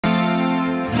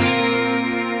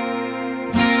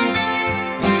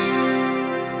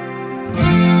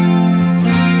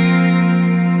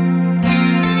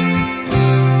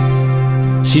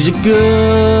She's a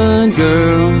good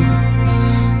girl,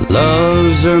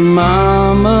 loves her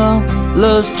mama,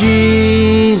 loves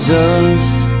Jesus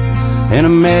and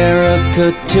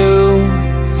America too.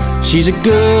 She's a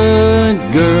good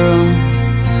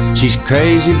girl, she's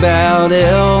crazy about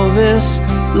Elvis,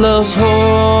 loves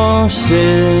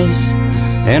horses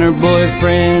and her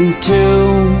boyfriend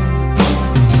too.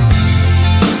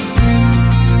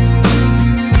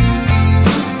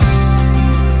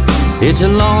 It's a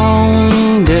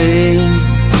long day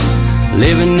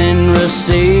living in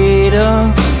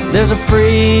Reseda. There's a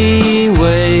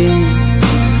freeway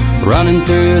running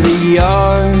through the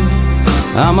yard.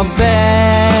 I'm a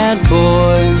bad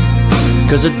boy,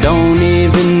 'cause I don't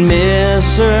even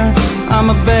miss her. I'm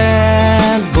a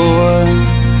bad boy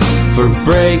for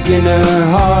breaking her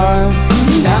heart.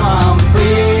 Now I'm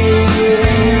free.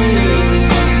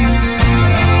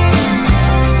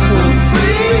 I'm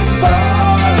free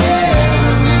falling.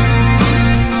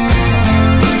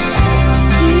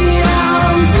 Yeah,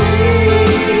 I'm free.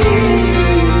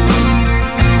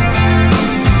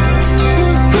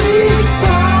 Free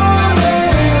falling.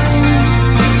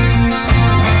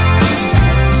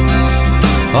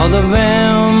 All the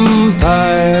vampires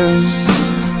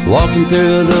walking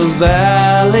through the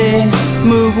valley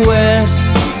move west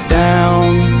down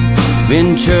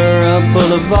Ventura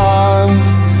Boulevard,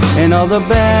 and all the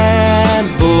bad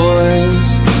boys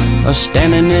are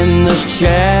standing in the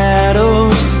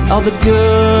shadows. All the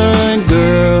good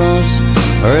girls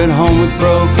are at home with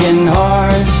broken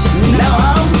hearts. Now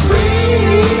I'm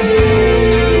free.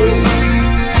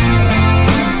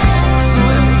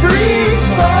 I'm free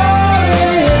falling.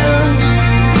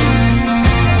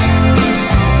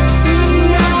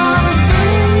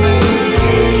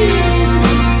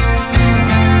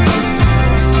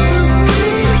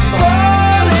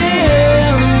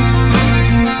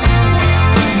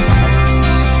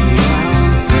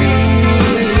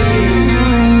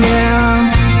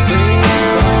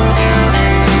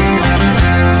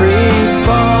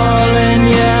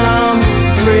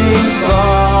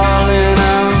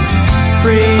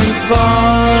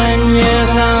 Falling,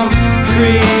 yes, I'm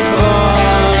free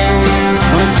falling.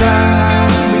 I'm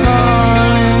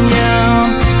falling, yeah,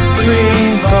 I'm free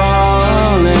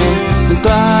falling.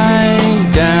 Glide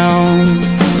down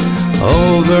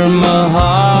over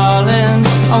Mulholland.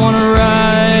 I wanna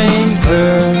write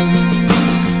her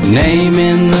name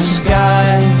in the sky.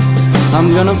 I'm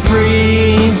gonna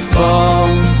free fall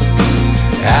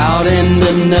out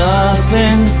into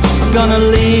nothing. I'm gonna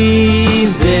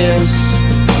leave this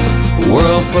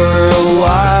world for a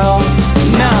while.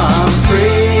 Now I'm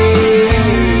free.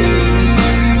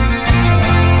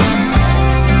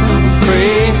 I'm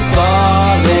free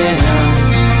falling.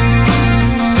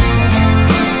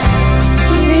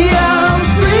 Yeah, I'm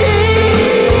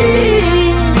free.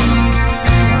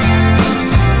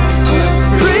 I'm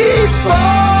free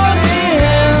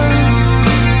falling.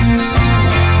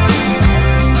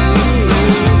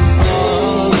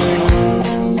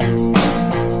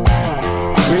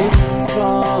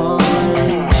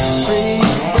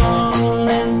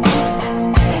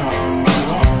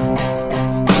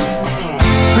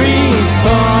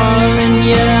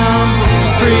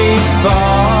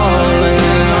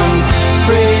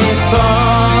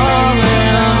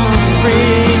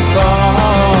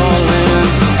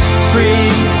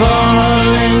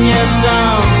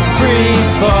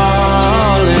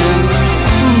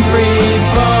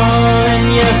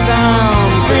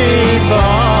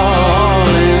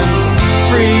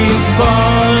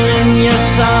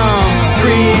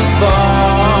 Free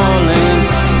falling.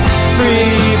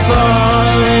 Free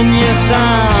falling, yes,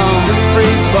 I'm